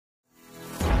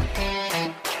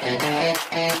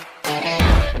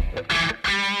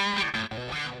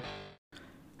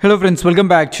Hello friends, welcome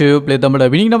back to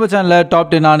Playtamildub. இன்னைக்கு நம்ம சேனலில் டாப்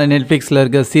 10 ஆன நெட்ஃப்ளிக்ஸில்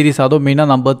இருக்க சீரிஸ், அதுவும்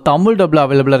மெயினாக நம்ம தமிழ் டப்பில்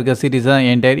அவைலபிளாக இருக்க சீரிஸ் தான்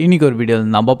என்டையர் இன்னைக்கு ஒரு வீடியோ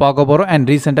நம்ம பார்க்க போகிறோம்.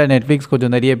 அண்ட் ரீசெண்டாக நெட்ஃப்ளிக்ஸ்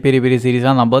கொஞ்சம் நிறைய பெரிய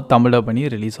சீரிஸாக நம்ம தமிழ் டப் பண்ணி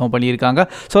ரிலீஸும் பண்ணியிருக்காங்க.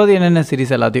 ஸோ அது என்னென்ன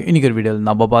சீரிஸ் எல்லாத்தையும் இன்னைக்கு ஒரு வீடியோ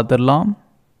நம்ம பார்த்துடலாம்.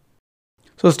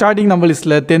 ஸோ ஸ்டார்டிங் நம்ம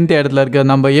லிஸ்ட்டில் 10th இடத்துல இருக்க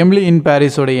நம்ம எம்லி இன்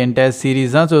பாரிஸோட என்டையர்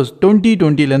சீரிஸ் தான். ஸோ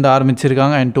 2020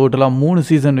 ஆரம்பிச்சிருக்காங்க அண்ட் டோட்டலாக 3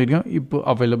 சீசன் வரைக்கும் இப்போ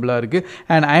அவைலபிளாக இருக்குது.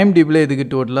 அண்ட் IMDbல இதுக்கு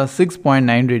டோட்டலாக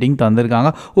 6.9 ரேட்டிங்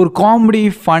தந்திருக்காங்க. ஒரு காமெடி,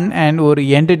 ஃபன் அண்ட் ஒரு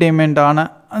என்டர்டெயின்மெண்ட்டான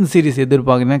அந்த சீரிஸ்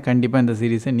எதிர்பார்க்குறீங்கன்னா கண்டிப்பாக இந்த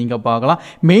சீரிஸை நீங்கள் பார்க்கலாம்.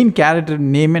 மெயின் கேரக்டர்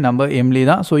நேமே நம்ம எம்லி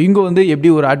தான். ஸோ இங்கே வந்து எப்படி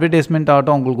ஒரு அட்வர்டைஸ்மெண்ட்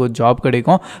ஆகட்டும் அவங்களுக்கு ஒரு ஜாப்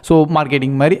கிடைக்கும். ஸோ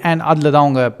மார்க்கெட்டிங் மாதிரி அண்ட் அதில் தான்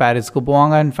அவங்க பாரிஸ்க்கு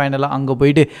போவாங்க. அண்ட் ஃபைனலாக அங்கே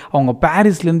போயிட்டு அவங்க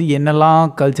பாரிஸ்லேருந்து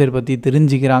என்னெல்லாம் கல்ச்சர் பற்றி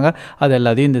தெரிஞ்சுக்கிறாங்க அது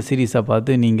எல்லாத்தையும் இந்த சீரிஸை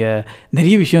பார்த்து நீங்கள்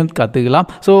நிறைய விஷயம் கற்றுக்கலாம்.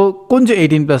 ஸோ கொஞ்சம்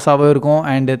 18+ இருக்கும்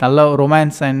அண்ட் நல்ல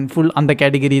ரொமான்ஸ் அண்ட் ஃபுல் அந்த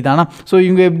கேட்டகிரி தானே. ஸோ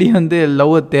இவங்க எப்படி வந்து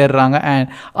லவ்வை தேடுறாங்க அண்ட்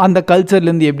அந்த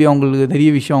கல்ச்சர்லேருந்து எப்படி அவங்களுக்கு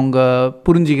நிறைய விஷயம் அவங்க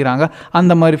புரிஞ்சுக்கிறாங்க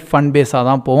அந்த மாதிரி ஃபன் பேஸாக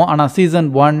தான் போவோம். ஆனால் சீசன்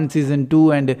 1, சீசன் 2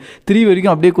 அண்ட் 3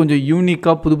 வரைக்கும் அப்படியே கொஞ்சம்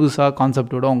யூனிக்காக புதுசாக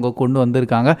கான்செப்டோடு அவங்க கொண்டு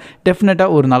வந்திருக்காங்க.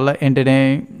 டெஃபினட்டாக ஒரு நல்ல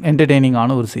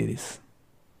என்டர்டெய்னிங்கான ஒரு சீரிஸ்.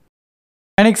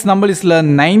 நெக்ஸ்ட் நம்ம லிஸ்ட்டில்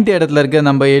 9th இடத்துல இருக்க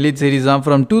நம்ம எலிட் சீரிஸ் தான்.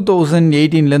 ஃப்ரம்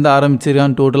 2018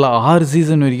 ஆரம்பிச்சிருக்கான். டோட்டலாக 6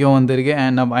 சீசன் வரைக்கும் வந்திருக்கு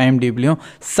அண்ட் நம்ம IMDbலையும்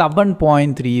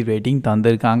 7.3 ரேட்டிங்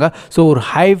தந்திருக்காங்க. ஸோ ஒரு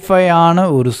ஹைஃபையான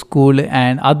ஒரு ஸ்கூலு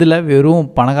அண்ட் அதில் வெறும்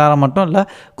பணக்காரன் மட்டும் இல்லை,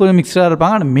 கொஞ்சம் மிக்சடாக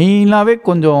இருப்பாங்க. ஆனால் மெயினாகவே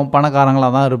கொஞ்சம்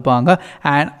பணக்காரங்களாக தான் இருப்பாங்க.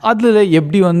 அண்ட் அதில்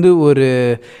எப்படி வந்து ஒரு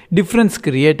டிஃப்ரென்ஸ்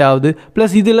க்ரியேட் ஆகுது,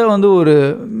 ப்ளஸ் இதில் வந்து ஒரு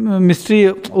மிஸ்ட்ரி,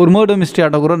 ஒரு மர்டர் மிஸ்ட்ரி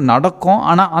ஆட்ட கூட நடக்கும்.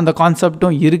 ஆனால் அந்த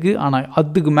கான்செப்டும் இருக்குது. ஆனால்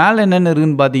அதுக்கு மேலே என்னென்ன இருக்குன்னு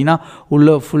பார்த்தீங்கன்னா உள்ள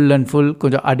ஃபுல் அண்ட் ஃபுல்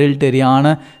கொஞ்சம்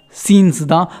அடல்டரியான சீன்ஸ்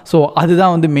தான். ஸோ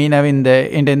அதுதான் வந்து மெயினாகவே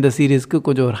இந்த சீரீஸ்க்கு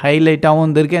கொஞ்சம் ஒரு ஹைலைட்டாகவும்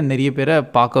வந்திருக்கு. நிறைய பேரை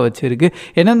பார்க்க வச்சுருக்கு.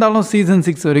 என்ன இருந்தாலும் சீசன்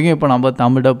 6 வரைக்கும் இப்போ நம்ம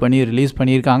தமிழ் டப் பண்ணி ரிலீஸ்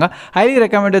பண்ணியிருக்காங்க. Highly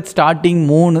recommended. ஸ்டார்டிங்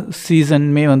 3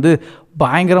 சீசனுமே வந்து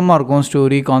பயங்கரமாக இருக்கும்.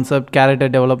 ஸ்டோரி, கான்செப்ட்,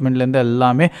 கேரக்டர் டெவலப்மெண்ட்லேருந்து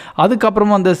எல்லாமே.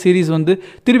 அதுக்கப்புறமா அந்த சீரீஸ் வந்து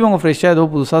திருப்பி அவங்க ஃப்ரெஷ்ஷாக ஏதோ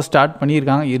புதுசாக ஸ்டார்ட்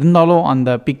பண்ணியிருக்காங்க. இருந்தாலும்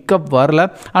அந்த பிக்கப் வரல.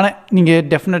 ஆனால் நீங்கள்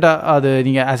டெஃபினட்டாக அது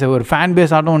நீங்கள் ஆஸ் ஒரு ஃபேன்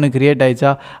பேஸ் ஆட்டம் ஒன்று க்ரியேட்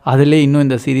ஆகிடுச்சா அதிலே இன்னும்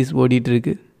இந்த சீரீஸ்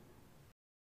ஓடிட்டுருக்கு.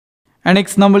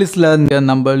 நெக்ஸ்ட் நம்ம லிஸ்ட்டில்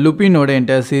நம்ம லுப்பினோட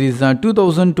என்டையர் சீரிஸ் தான்.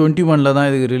 2021 தான்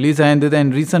இதுக்கு ரிலீஸ் ஆயிருந்தது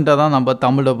அண்ட் ரீசெண்டாக தான் நம்ம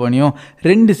தமிழ் பண்ணியும்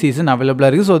 2 சீசன் அவைலபிளாக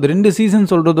இருக்குது. ஸோ அது 2 சீசன்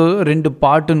சொல்கிறது 2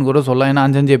 பார்ட்டுன்னு கூட சொல்லலாம். ஏன்னா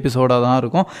 5 எபிசோடாக தான்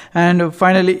இருக்கும். அண்ட்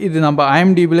ஃபைனலி இது நம்ம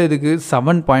IMDbல இதுக்கு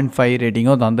 7.5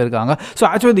 ரேட்டிங்கும் தந்திருக்காங்க. ஸோ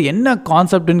ஆக்சுவலி இது என்ன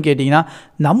கான்செப்ட்னு கேட்டிங்கன்னா,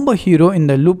 நம்ம ஹீரோ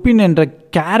இந்த லுப்பின் என்ற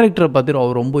கேரக்டரை பார்த்து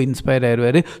அவர் ரொம்ப இன்ஸ்பயர்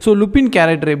ஆயிடுவார். ஸோ லுப்பின்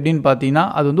கேரக்டர் எப்படின்னு பார்த்தீங்கன்னா,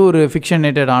 அது வந்து ஒரு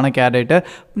ஃபிக்ஷனேட்டடான கேரக்டர்.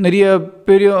 நிறைய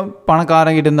பெரிய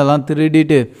பணக்காரங்கிட்ட இருந்தெல்லாம்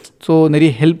திருடிட்டு ஸோ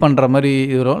நிறைய ஹெல்ப் பண்ணுற மாதிரி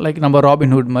வரும், லைக் நம்ம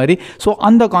ராபின்ஹுட் மாதிரி. ஸோ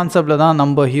அந்த கான்செப்டில் தான்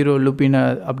நம்ம ஹீரோ லுப்பினை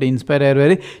அப்படி இன்ஸ்பயர்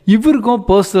ஆயிடுவார். இவருக்கும்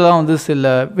பர்சனலாக வந்து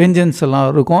சில வெஞ்சன்ஸ் எல்லாம்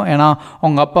இருக்கும். ஏன்னா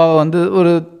அவங்க அப்பா வந்து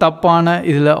ஒரு தப்பான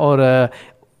இதில் ஒரு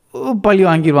பழி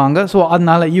வாங்கிடுவாங்க. ஸோ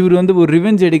அதனால் இவர் வந்து ஒரு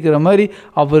ரிவெஞ்ச் எடுக்கிற மாதிரி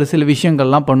அவர் சில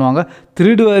விஷயங்கள்லாம் பண்ணுவாங்க.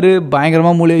 திருடுவார்,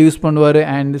 பயங்கரமாக மூளையை யூஸ் பண்ணுவார்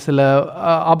அண்ட் சில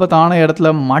ஆபத்தான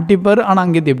இடத்துல மாட்டிப்பார். ஆனால்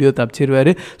அங்கேருந்து எப்படியோ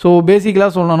தப்பிச்சிருவார். ஸோ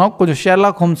பேசிக்கலாக சொல்லணும்னா கொஞ்சம்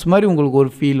ஷெர்லாக் ஹோம்ஸ் மாதிரி உங்களுக்கு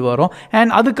ஒரு ஃபீல் வரும்.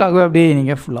 அண்ட் அதுக்காகவே அப்படியே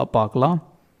நீங்கள் ஃபுல்லாக பார்க்கலாம்.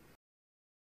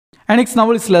 நெக்ஸ்ட்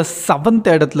நம்ம லிஸ்ட்டில் 7th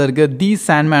இடத்துல இருக்க தி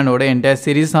சாண்ட்மேனோட என்டையர்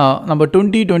சீரிஸ் நம்ம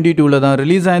 2022 தான்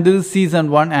ரிலீஸ் ஆயிருந்தது. சீசன்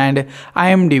 1 அண்ட்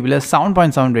IMDbல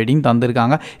 7.7 ரேட்டிங்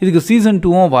தந்திருக்காங்க. இதுக்கு சீசன்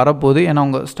 2வும் வரப்போகுது. ஏன்னா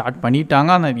அவங்க ஸ்டார்ட்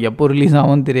பண்ணிட்டாங்க. ஆனால் எப்போ ரிலீஸ்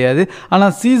ஆகும்னு தெரியாது.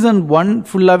 ஆனால் சீசன் 1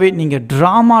 ஃபுல்லாகவே நீங்கள்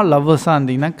ட்ராமா லவ்வர்ஸாக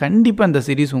இருந்தீங்கன்னா கண்டிப்பாக இந்த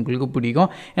சீரிஸ் உங்களுக்கு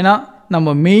பிடிக்கும். ஏன்னா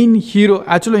நம்ம மெயின் ஹீரோ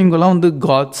ஆக்சுவலாக இவங்கெல்லாம் வந்து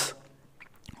காட்ஸ்,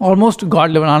 ஆல்மோஸ்ட்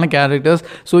காட் லெவலான கேரக்டர்ஸ்.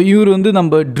 ஸோ இவர் வந்து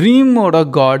நம்ம ட்ரீமோட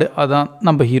காட், அதான்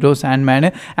நம்ம ஹீரோ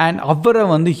சாண்ட்மேனு. அண்ட் அவரை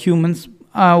வந்து ஹியூமன்ஸ்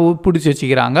பிடிச்சி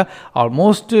வச்சுக்கிறாங்க,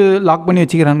 ஆல்மோஸ்ட் லாக் பண்ணி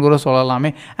வச்சுக்கிறான்னு கூட சொல்லலாமே.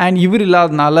 அண்ட் இவர்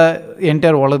இல்லாதனால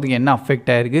என்டையர் உலகத்துக்கு என்ன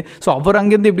அஃபெக்ட் ஆகிருக்கு. ஸோ அவர்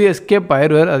அங்கேருந்து எப்படி எஸ்கேப்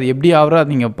ஆயிடுவார், அது எப்படி ஆகிறோ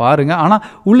அது நீங்கள் பாருங்கள். ஆனால்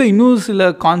உள்ள இன்னும் சில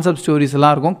கான்செப்ட் ஸ்டோரிஸ்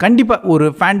எல்லாம் இருக்கும். கண்டிப்பாக ஒரு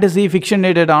ஃபேண்டசி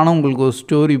ஃபிக்ஷனேட்டடான உங்களுக்கு ஒரு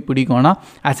ஸ்டோரி பிடிக்கும்னா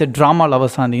ஆஸ் எ ட்ராமா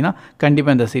லவர்ஸாக இருந்தீங்கன்னா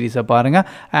கண்டிப்பாக இந்த சீரிஸை பாருங்கள்.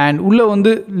 அண்ட் உள்ளே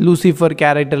வந்து லூசிஃபர்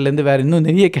கேரக்டர்லேருந்து வேறு இன்னும்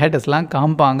நிறைய கேரக்டர்ஸ்லாம்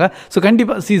காமிப்பாங்க. ஸோ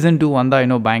கண்டிப்பாக சீசன் 2 வந்தால்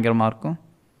இன்னும் பயங்கரமாக இருக்கும்.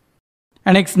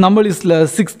 நெக்ஸ்ட் நம்ம லிஸ்ட்டில்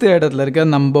 6th இடத்துல இருக்க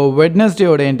நம்ம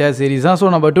வெட்னஸ்டேயோட என்டையர் சீரிஸ் தான். ஸோ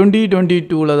நம்ம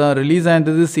 2022 தான் ரிலீஸ்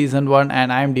ஆயிருந்தது சீசன் 1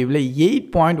 அண்ட் IMDbல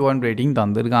 8.1 ரேட்டிங்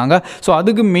தந்திருக்காங்க. ஸோ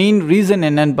அதுக்கு மெயின் ரீசன்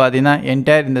என்னன்னு பார்த்தீங்கன்னா,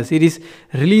 என்டையர் இந்த சீரிஸ்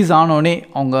ரிலீஸ் ஆனோடனே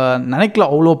அவங்க நினைக்கல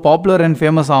அவ்வளோ பாப்புலர் அண்ட்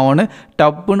ஃபேமஸ் ஆகும்னு,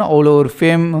 டப்புன்னு அவ்வளோ ஒரு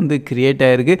ஃபேம் வந்து க்ரியேட்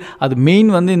ஆகிருக்கு. அது மெயின்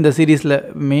வந்து இந்த சீரீஸில்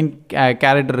மெயின்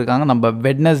கேரக்டர் இருக்காங்க, நம்ம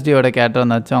வெட்னஸ்டேயோட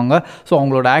கேரக்டர் நடிச்சவங்க. ஸோ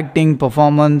அவங்களோட ஆக்டிங்,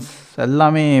 பர்ஃபார்மன்ஸ்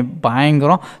எல்லாமே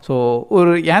பயங்கரம். ஸோ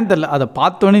ஒரு ஏன் தெரில, அதை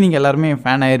பார்த்தோன்னே நீங்கள் எல்லாருமே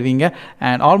ஃபேன் ஆயிடுவீங்க.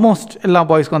 அண்ட் ஆல்மோஸ்ட் எல்லா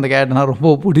பாய்ஸ்க்கும் அந்த கேரக்டர்னா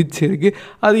ரொம்ப பிடிச்சிருக்கு.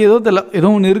 அது ஏதோ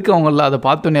ஒன்று இருக்குது அவங்கள, அதை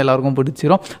பார்த்தோன்னே எல்லாருக்கும்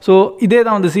பிடிச்சிரும். ஸோ இதே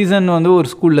தான் வந்து சீசன் வந்து ஒரு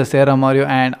ஸ்கூலில் சேர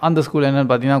மாதிரியும். அண்ட் அந்த ஸ்கூல்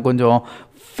என்னென்னு பார்த்தீங்கன்னா கொஞ்சம்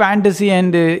ஃபேண்டசி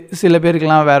அண்டு சில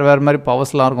பேருக்கெலாம் வேறு மாதிரி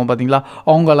பவர்ஸ்லாம் இருக்கும் பார்த்தீங்களா,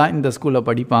 அவங்கெல்லாம் இந்த ஸ்கூலில்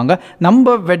படிப்பாங்க.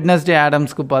 நம்ம வெட்னஸ்டே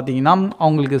ஆடம்ஸ்க்கு பார்த்தீங்கன்னா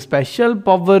அவங்களுக்கு ஸ்பெஷல்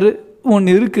பவர்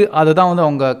ஒன்று இருக்குது. அதை தான் வந்து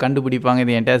அவங்க கண்டுபிடிப்பாங்க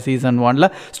இது என்டையர் சீசன்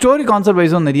 1ல். ஸ்டோரி கான்செப்ட்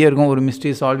வைஸும் நிறைய இருக்கும். ஒரு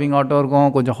மிஸ்ட்ரி சால்விங் ஆட்டம் இருக்கும்,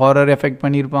 கொஞ்சம் ஹாரர் எஃபெக்ட்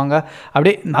பண்ணியிருப்பாங்க.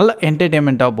 அப்படியே நல்ல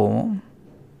என்டர்டெயின்மெண்ட்டாக போகும்.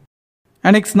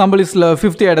 நெக்ஸ்ட் நம்ம லிஸ்ட்டில்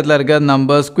 5th இடத்துல இருக்க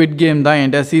நம்ம ஸ்குவிட் கேம் தான்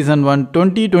என்டையர் சீசன் 1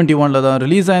 2021 தான்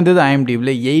ரிலீஸ் ஆயிருந்தது.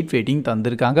 IMDbல 8 ரேட்டிங்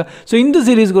தந்திருக்காங்க. ஸோ இந்த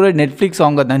சீரீஸ் கூட நெட்ஃப்ளிக்ஸ்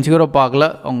அவங்க நினச்சி கூட பார்க்கல.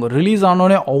 அவங்க ரிலீஸ்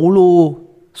ஆனோடனே அவ்வளோ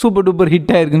சூப்பர் டூப்பர் ஹிட்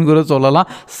ஆயிருக்குன்னு கூட சொல்லலாம்.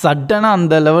 சடனாக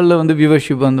அந்த லெவலில் வந்து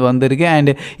வியூவர்ஷிப் வந்திருக்கு.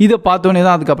 அண்ட் இதை பார்த்தோன்னே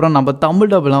தான் அதுக்கப்புறம் நம்ம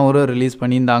தமிழ் டப்லாம் ஒரு ரிலீஸ்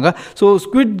பண்ணியிருந்தாங்க. ஸோ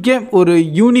ஸ்குவிட் கேம் ஒரு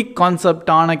யூனிக்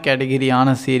கான்செப்டான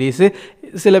கேட்டகிரியான சீரீஸு.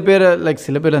 சில பேர்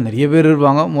நிறைய பேர்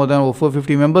இருப்பாங்க. மோர் தென்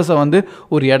 450 மெம்பர்ஸை வந்து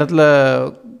ஒரு இடத்துல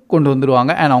கொண்டு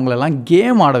வந்துடுவாங்க. அண்ட் அவங்களெல்லாம்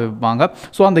கேம் ஆட வைப்பாங்க.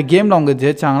 ஸோ அந்த கேமில் அவங்க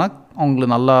ஜெயிச்சாங்கன்னா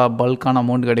அவங்களுக்கு நல்லா பல்கான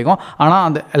அமௌண்ட் கிடைக்கும். ஆனால்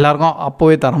அந்த எல்லாருக்கும்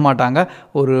அப்போவே தரமாட்டாங்க,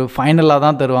 ஒரு ஃபைனலாக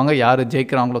தான் தருவாங்க. யார்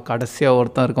ஜெயிக்கிறாங்களோ கடைசியாக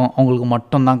ஒருத்தன் இருக்கும் அவங்களுக்கு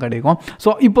மட்டும்தான் கிடைக்கும்.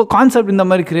 ஸோ இப்போ கான்செப்ட் இந்த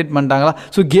மாதிரி க்ரியேட் பண்ணிட்டாங்களா.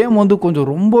 ஸோ கேம் வந்து கொஞ்சம்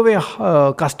ரொம்பவே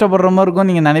கஷ்டப்படுற மாதிரி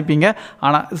இருக்கும் நீங்கள் நினைப்பீங்க.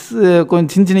 ஆனால்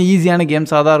கொஞ்சம் சின்ன ஈஸியான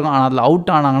கேம்ஸாக தான் இருக்கும். ஆனால் அதில்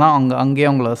அவுட் ஆனாங்கன்னா அங்கேயே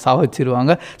அவங்கள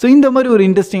சாவச்சிருவாங்க. ஸோ இந்த மாதிரி ஒரு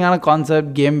இன்ட்ரெஸ்டிங்கான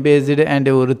கான்செப்ட், கேம் பேஸ்டு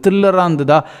அண்டு ஒரு த்ரில்லராக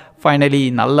இருந்ததா ஃபைனலி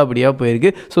நல்லபடியாக போயிருக்கு.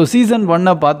 ஸோ சீசன்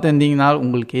 1 பார்த்துருந்தீங்கன்னா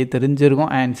உங்களுக்கே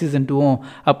தெரிஞ்சிருக்கும். அண்ட் சீசன் 2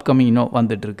 அப்கமிங் இன்னும்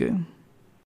வந்துட்டுருக்கு.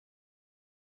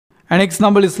 நெக்ஸ்ட்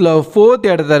நம்ம லிஸ்ட்டில் 4th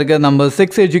இடத்துல இருக்க நம்ம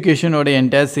செக்ஸ் எஜுகேஷனோட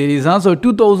என்டையர் சீரீஸ் தான். ஸோ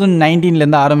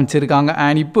 2019 ஆரம்பிச்சிருக்காங்க.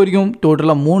 அண்ட் இப்போ வரைக்கும்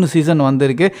டோட்டலாக 3 சீசன்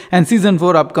வந்திருக்கு. அண்ட் சீசன்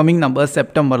 4 அப்கமிங் நம்ம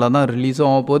செப்டம்பரில் தான் ரிலீஸ்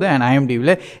ஆக போகுது. அண்ட்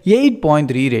IMDbல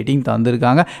 8.3 ரேட்டிங்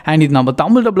தந்திருக்காங்க. அண்ட் இது நம்ம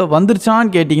தமிழ் டப்பில்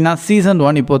வந்துருச்சான்னு கேட்டிங்கன்னா சீசன்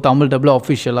 1 இப்போது தமிழ் டப்பில்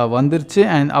அஃபிஷியலாக வந்துருச்சு.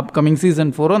 அண்ட் அப்கமிங்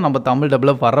சீசன் 4 நம்ம தமிழ்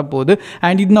டப்பில் வரப்போகுது.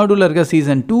 அண்ட் இது நடுவில் இருக்க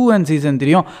சீசன் 2 அண்ட் சீசன்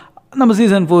 3 நம்ம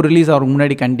சீசன் 4 ரிலீஸ் ஆகிறதுக்கு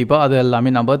முன்னாடி கண்டிப்பாக அது எல்லாமே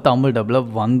நம்ம தமிழ் டப்பில்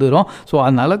வந்துடும். ஸோ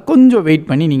அதனால் கொஞ்சம் வெயிட்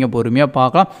பண்ணி நீங்கள் பொறுமையாக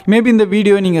பார்க்கலாம். மேபி இந்த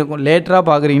வீடியோ நீங்கள் லேட்டராக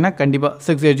பார்க்குறீங்கன்னா கண்டிப்பாக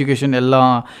செக்ஸ் எஜுகேஷன் எல்லா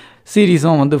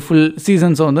சீரீஸும் வந்து ஃபுல்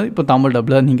சீசன்ஸும் வந்து இப்போ தமிழ்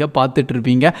டப்பில் நீங்கள்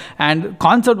பார்த்துட்ருப்பீங்க. அண்ட்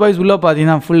கான்செப்ட் வைஸ் உள்ளே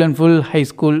பார்த்தீங்கன்னா full and full high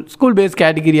school base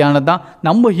கேட்டகிரியானது தான்.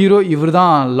 நம்ம ஹீரோ இவர்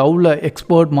தான் லவ்வில்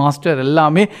எக்ஸ்பர்ட் மாஸ்டர்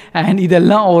எல்லாமே. அண்ட்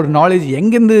இதெல்லாம் ஒரு நாலேஜ்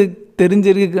எங்கேருந்து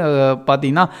தெரிஞ்சிருக்கு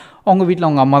பார்த்தீங்கன்னா அவங்க வீட்டில்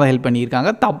அவங்க அம்மா தான் ஹெல்ப் பண்ணியிருக்காங்க.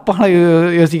 தப்பாக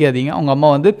யோசிக்காதீங்க. அவங்க அம்மா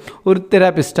வந்து ஒரு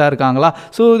தெராபிஸ்ட்டாக இருக்காங்களா.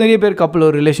 ஸோ நிறைய பேர் கப்பல்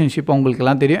ஒரு ரிலேஷன்ஷிப்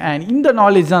அவங்களுக்கெல்லாம் தெரியும். அண்ட் இந்த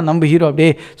நாலேஜ் தான் நம்ம ஹீரோ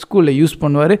அப்படியே ஸ்கூலில் யூஸ்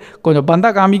பண்ணுவார். கொஞ்சம்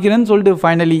பந்தா காமிக்கிறேன்னு சொல்லிட்டு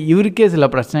ஃபைனலி இவருக்கே சில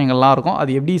பிரச்சனைகள்லாம் இருக்கும்.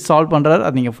 அது எப்படி சால்வ் பண்ணுறாரு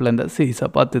அது நீங்கள் ஃபுல்லாக இந்த சீரீஸை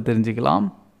பார்த்து தெரிஞ்சுக்கலாம்.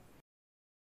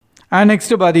 அண்ட்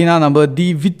நெக்ஸ்ட்டு பார்த்தீங்கன்னா நம்ம தி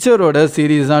விச்சரோட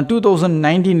சீரீஸ் தான்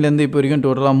 2019 இப்போ வரைக்கும்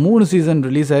டோட்டலாக 3 சீசன்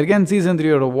ரிலீஸ் ஆயிருக்கு. அண்ட் சீசன்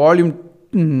 3 வால்யூம்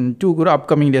 2 கூட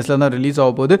அப்கமிங் டேஸில் தான் ரிலீஸ்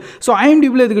ஆக போகுது. ஸோ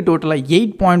IMDbல இதுக்கு டோட்டலாக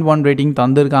 8.1 ரேட்டிங்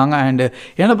தந்திருக்காங்க. அண்டு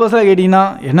என்ன பர்சனாக கேட்டிங்கன்னா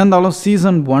என்ன இருந்தாலும்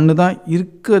சீசன் 1 தான்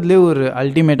இருக்கிறதுலே ஒரு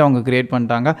அல்டிமேட்டாக அவங்க க்ரியேட்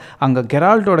பண்ணிட்டாங்க. அங்கே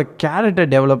கெரால்ட்டோட கேரக்டர்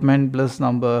டெவலப்மெண்ட் ப்ளஸ்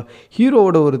நம்ம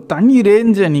ஹீரோவோட ஒரு தனி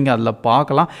ரேஞ்சை நீங்கள் அதில்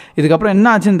பார்க்கலாம். இதுக்கப்புறம் என்ன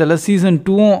ஆச்சுன்னு தெரியல. சீசன்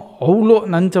 2 அவ்வளோ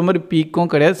நினச்ச மாதிரி பீக்கும்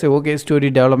கிடையாது. சரி ஓகே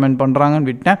ஸ்டோரி டெவலப்மெண்ட் பண்ணுறாங்கன்னு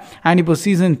விட்டேன். அண்ட் இப்போ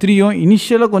சீசன் 3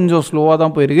 இனிஷியலாக கொஞ்சம் ஸ்லோவாக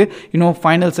தான் போயிருக்கு. இன்னும்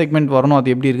ஃபைனல் செக்மெண்ட் வரணும்,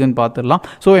 அது எப்படி இருக்குன்னு பார்த்துடலாம்.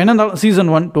 ஸோ என்ன இருந்தாலும் season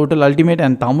 1 total ultimate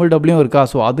and Tamil டப்லையும் இருக்கா.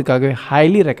 ஸோ அதுக்காகவே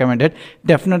ஹைலி ரெக்கமெண்டட்,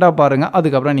 டெஃபினட்டாக பாருங்கள்.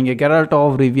 அதுக்கப்புறம் நீங்கள் கெரால்ட்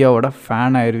ஆஃப் ரிவ்யூவோட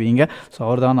ஃபேன் ஆயிடுவீங்க. ஸோ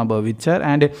அவர் தான் நம்ம விச்சர்.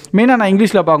 அண்ட் மெயினாக நான்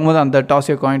இங்கிலீஷில் பார்க்கும்போது அந்த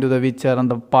toss a coin to the Witcher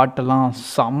அந்த பாட்டெல்லாம்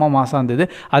செம்ம மாசாக இருந்தது.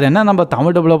 அது என்ன நம்ம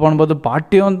தமிழ் டப்பில் பண்ணும்போது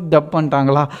பாட்டையும் டப்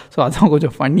பண்ணிட்டாங்களா. ஸோ அதுதான்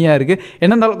கொஞ்சம் ஃபன்னியாக இருக்குது.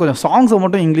 என்ன இருந்தாலும் கொஞ்சம் சாங்ஸை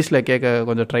மட்டும் இங்கிலீஷில் கேட்க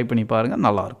கொஞ்சம் ட்ரை பண்ணி பாருங்கள்,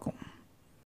 நல்லாயிருக்கும்.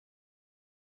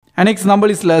 நெக்ஸ்ட் நம்ம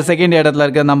லிஸ்ட்டில் 2nd இடத்துல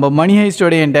இருக்க நம்ம மணி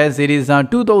ஹைஸ்டோட என்டையர் சீரீஸ் தான்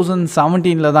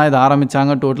 2017 தான் இதை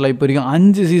ஆரம்பித்தாங்க. டோட்டலாக இப்போ வரைக்கும்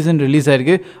 5 சீசன் ரிலீஸ்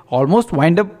ஆயிருக்கு. ஆல்மோஸ்ட்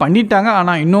வைண்ட் அப் பண்ணிட்டாங்க.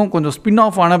 ஆனால் இன்னும் கொஞ்சம் ஸ்பின்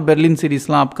ஆஃப் ஆன பெர்லின்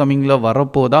சீரீஸ்லாம் அப்கமிங்கில்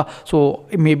வரப்போதா. ஸோ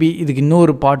மேபி இதுக்கு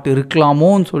இன்னொரு பார்ட்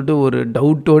இருக்கலாமோன்னு சொல்லிட்டு ஒரு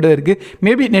டவுட்டோடு இருக்குது.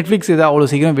 மேபி நெட்ஃப்ளிக்ஸ் இதை அவ்வளோ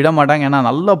சீக்கிரம் விட மாட்டாங்க. ஏன்னா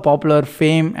நல்ல பாப்புலர்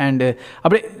ஃபேம் அண்டு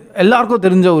அப்படியே எல்லாருக்கும்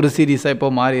தெரிஞ்ச ஒரு சீரீஸாக இப்போ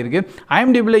மாறி இருக்குது.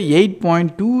 IMDbல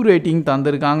 8.2 ரேட்டிங்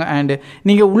தந்திருக்காங்க. அண்டு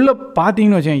நீங்கள் உள்ளே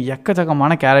பார்த்தீங்கன்னு வச்சுக்கோங்க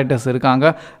எக்கச்சக்கமான கேரக்டர்ஸ்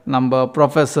இருக்காங்க. நம்ம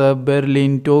ப்ரொஃபஸர்,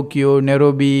 பெர்லின், டோக்கியோ,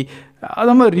 நெரோபி,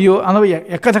 அது மாதிரி ரியோ, அந்த மாதிரி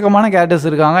எக்கச்சக்கமான கேரக்டர்ஸ்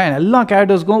இருக்காங்க. எல்லா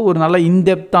கேரக்டர்ஸ்க்கும் ஒரு நல்ல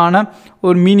இன்டெப்த்தான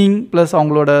ஒரு மீனிங் ப்ளஸ்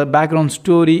அவங்களோட பேக்ரவுண்ட்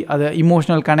ஸ்டோரி, அது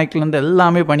இமோஷனல் கனெக்ட்லேருந்து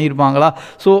எல்லாமே பண்ணியிருப்பாங்களா.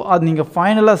 ஸோ அது நீங்கள்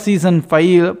ஃபைனலாக சீசன்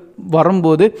 5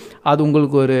 வரும்போது அது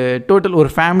உங்களுக்கு ஒரு டோட்டல்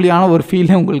ஒரு ஃபேமிலியான ஒரு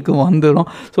ஃபீலே உங்களுக்கு வந்துடும்.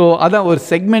 ஸோ அதான் ஒரு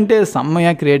செக்மெண்ட்டே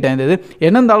செம்மையாக க்ரியேட் ஆயிருந்தது.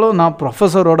 என்ன இருந்தாலும் நான்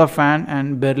ப்ரொஃபஸரோட ஃபேன்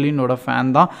அண்ட் பெர்லினோட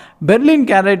ஃபேன் தான். பெர்லின்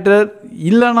கேரக்டர்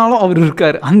இல்லைனாலும் அவர்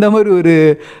இருக்கார், அந்த மாதிரி ஒரு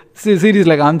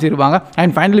சீரீஸில் காமிச்சிருப்பாங்க.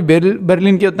 அண்ட் ஃபைனலி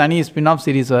பெர்லின்கே தனி ஸ்பின் ஆஃப்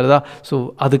சீரீஸ் வருதா, ஸோ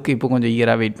அதுக்கு இப்போ கொஞ்சம்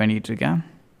ஈகராக வெயிட் பண்ணிகிட்ருக்கேன்.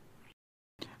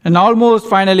 அண்ட் ஆல்மோஸ்ட்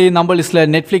ஃபைனலி நம்ம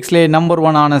லிஸ்ட்டில் நெட்ஃப்ளிக்ஸ்லேயே நம்பர்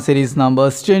 1 ஆன சீரீஸ் நம்ம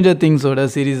ஸ்ட்ரேஞ்சர் திங்ஸோட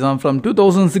சீரீஸ் தான். ஃப்ரம்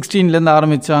 2016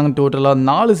 ஆரம்பித்தாங்க. டோட்டலாக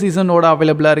 4 சீசனோட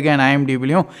அவைலபிளாக இருக்குது. அண்ட்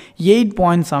IMDbலையும்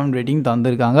 8.7 ரேட்டிங்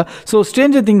தந்திருக்காங்க. ஸோ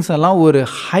ஸ்ட்ரேஞ்சர் திங்ஸ் எல்லாம் ஒரு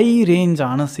ஹை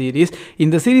ரேஞ்சான சீரீஸ்.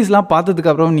 இந்த சீரீஸ்லாம்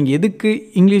பார்த்ததுக்கப்புறம் நீங்கள் எதுக்கு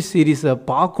இங்கிலீஷ் சீரீஸை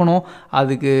பார்க்கணும்,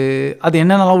 அதுக்கு அது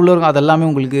என்னென்னலாம் உள்ள இருக்கும் அதெல்லாமே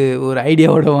உங்களுக்கு ஒரு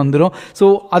ஐடியாவோட வந்துடும். ஸோ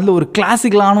அதில் ஒரு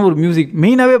கிளாசிக்கலான ஒரு மியூசிக்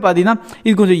மெயினாகவே பார்த்தீங்கன்னா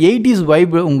இது கொஞ்சம் 80s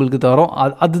வைப் உங்களுக்கு தரும்.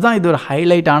 அதுதான் இது ஒரு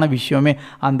ஹைலைட் விஷயமே.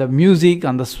 அந்த மியூசிக்,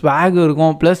 அந்த ஸ்வாக்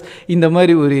இருக்கும். ப்ளஸ் இந்த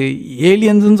மாதிரி ஒரு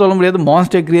ஏலியன்ஸ்னு சொல்ல முடியாது,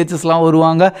 மான்ஸ்டர் கிரியேச்சர்ஸ்லாம்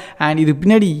வருவாங்க. அண்ட் இது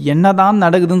பின்னாடி என்ன தான்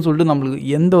நடக்குதுன்னு சொல்லிட்டு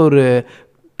நம்மளுக்கு எந்த ஒரு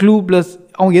க்ளூ ப்ளஸ்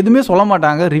அவங்க எதுவுமே சொல்ல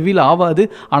மாட்டாங்க, ரிவீல் ஆகாது.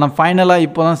 ஆனால் ஃபைனலாக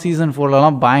இப்போ தான் சீசன்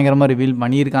 4லலாம் பயங்கரமாக ரிவீல்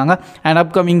பண்ணியிருக்காங்க. அண்ட்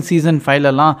அப்கமிங் சீசன்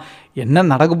 5லலாம் என்ன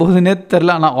நடக்க போகுதுன்னே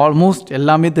தெரில. ஆனால் ஆல்மோஸ்ட்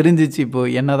எல்லாமே தெரிஞ்சிச்சு இப்போ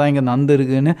என்ன தான் இங்கே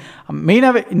நடந்துருக்குன்னு.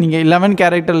 மெயினாகவே நீங்கள் 11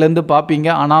 கேரக்டர்லேருந்து பார்ப்பீங்க,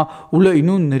 ஆனால் உள்ளே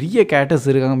இன்னும் நிறைய கேரக்டர்ஸ்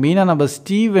இருக்காங்க. மெயினாக நம்ம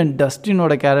ஸ்டீவ் அண்ட்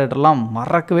டஸ்டினோட கேரக்டர்லாம்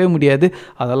மறக்கவே முடியாது.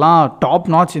 அதெல்லாம்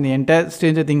டாப் நாட்ச். இந்த என்டையர்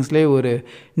ஸ்ட்ரேஞ்சர் திங்ஸ்லேயே ஒரு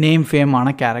நேம்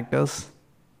ஃபேமான கேரக்டர்ஸ்.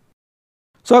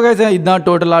 ஸோ கைஸ், இதுதான்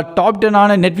டோட்டலாக டாப் 10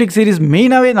 ஆன நெட்ஃப்ளிக்ஸ் சீரிஸ்.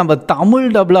 மெயினாகவே நம்ம தமிழ்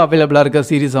டப்பில் அவைலபிளாக இருக்க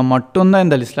சீரீஸை மட்டும்தான்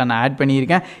இந்த லிஸ்ட்டில் நான் ஆட்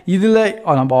பண்ணியிருக்கேன். இதில்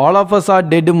நம்ம all of us R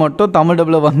dead மட்டும் தமிழ்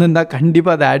டப்பில் வந்திருந்தால்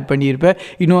கண்டிப்பாக அதை ஆட் பண்ணியிருப்பேன்.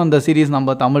 இன்னும் அந்த சீரீஸ்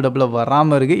நம்ம தமிழ் டப்பில்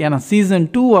வராமல் இருக்குது. ஏன்னா சீசன்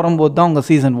 2 வரும்போது தான் அவங்க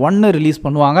சீசன் 1 ரிலீஸ்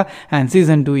பண்ணுவாங்க. அண்ட்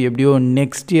சீசன் 2 எப்படியோ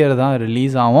நெக்ஸ்ட் இயர் தான்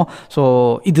ரிலீஸ் ஆகும். ஸோ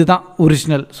இதுதான்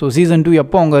ஒரிஜினல். ஸோ சீசன் 2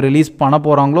 எப்போ அவங்க ரிலீஸ் பண்ண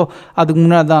போகிறாங்களோ அதுக்கு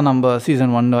முன்னாடி தான் நம்ம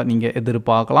சீசன் 1 நீங்கள்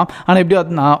எதிர்பார்க்கலாம். ஆனால் எப்படியோ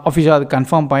அது நான் அஃபிஷியலாக அது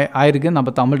கன்ஃபார்ம் ஆயிருக்கு, நம்ம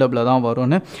தமிழ் டப்பில் தான்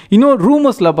வரும்னு. இன்னும்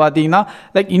ரூமர்ஸில் பார்த்தீங்கன்னா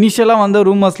லைக் இனிஷியலாக வந்து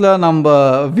ரூமர்ஸில் நம்ம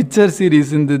விச்சர் சீரீஸ்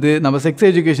இருந்தது, நம்ம செக்ஸ்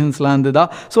எஜுகேஷன்ஸ்லாம் இருந்ததா.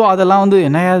 ஸோ அதெல்லாம் வந்து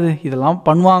என்னையாது இதெல்லாம்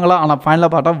பண்ணுவாங்களா, ஆனால்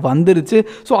ஃபைனலாக பார்த்தா வந்துருச்சு.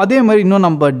 ஸோ அதே மாதிரி இன்னும்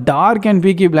நம்ம டார்க் அண்ட்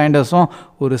பீக்கி பிளைண்டர்ஸும்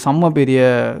ஒரு செம்ம பெரிய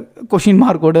கொஷின்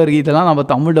மார்க்கோடு இருக்குது. இதெல்லாம் நம்ம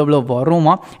தமிழ் டப்பில்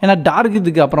வருமா? ஏன்னா டார்க்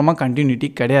இதுக்கு அப்புறமா கண்டினியூட்டி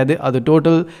கிடையாது. அது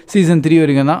டோட்டல் சீசன் 3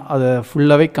 வரைக்கும் தான் அதை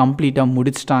ஃபுல்லாகவே கம்ப்ளீட்டாக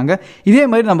முடிச்சிட்டாங்க. இதே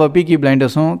மாதிரி நம்ம பீக்கி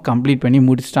பிளைண்டர்ஸும் கம்ப்ளீட் பண்ணி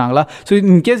முடிச்சிட்டாங்களா? ஸோ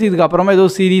இன்கேஸ் இதுக்கப்புறமா ஏதோ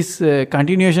சீரீஸ்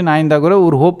கண்டினியூஷன் ஆயிருந்தால் கூட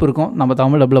ஒரு ஹோப் இருக்கும் நம்ம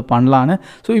தமிழ் டப்பில் பண்ணலான்னு.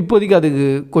 ஸோ இப்போதைக்கு அதுக்கு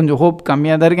கொஞ்சம் ஹோப்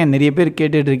கம்மியாக தான் இருக்குது. நிறைய பேர்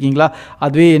கேட்டுட்டு இருக்கீங்களா,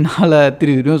 அதுவே என்னால்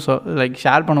திரும்பியும் லைக்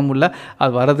ஷேர் பண்ண முடியல.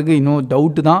 அது வரதுக்கு இன்னும்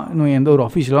டவுட்டு தான், இன்னும் எந்த ஒரு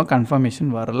அஃபிஷியலாக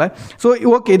கன்ஃபர்மேஷன் வரல. ஸோ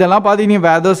ஓகே, இதெல்லாம் பார்த்தீங்கன்னா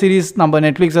வேறு ஏதோ சீரீஸ் நம்ம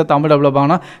நெட்ஃப்ளிக்ஸை தமிழ் டப்பில்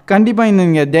பார்க்கணும் கண்டிப்பாக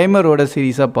நீங்கள் டேமரோட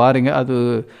சீரீஸை பாருங்கள். அது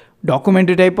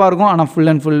டாக்குமெண்ட்ரி டைப்பாக இருக்கும், ஆனால் ஃபுல்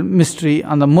அண்ட் ஃபுல் மிஸ்ட்ரி,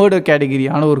 அந்த மர்டர்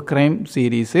கேட்டகிரியான ஒரு crime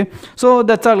series. So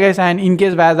that's all guys. And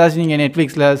in case வேறு ஏதாச்சும் நீங்கள்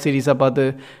நெட்ஃப்ளிக்ஸில் சீரீஸை பார்த்து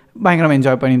பயங்கரமாக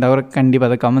என்ஜாய் பண்ணியிருந்தா கூட கண்டிப்பாக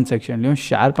அதை கமெண்ட் செக்ஷன்லையும்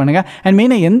ஷேர் பண்ணுங்கள். அண்ட்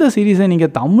மெயினாக எந்த சீரீஸை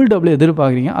நீங்கள் தமிழ் டப்பில்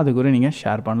எதிர்பார்க்குறீங்க அது கூட நீங்கள்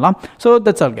ஷேர் பண்ணலாம். So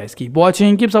that's all guys. Keep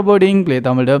வாட்சிங், keep supporting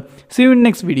Playtamildub. See you in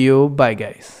next video. Bye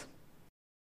guys.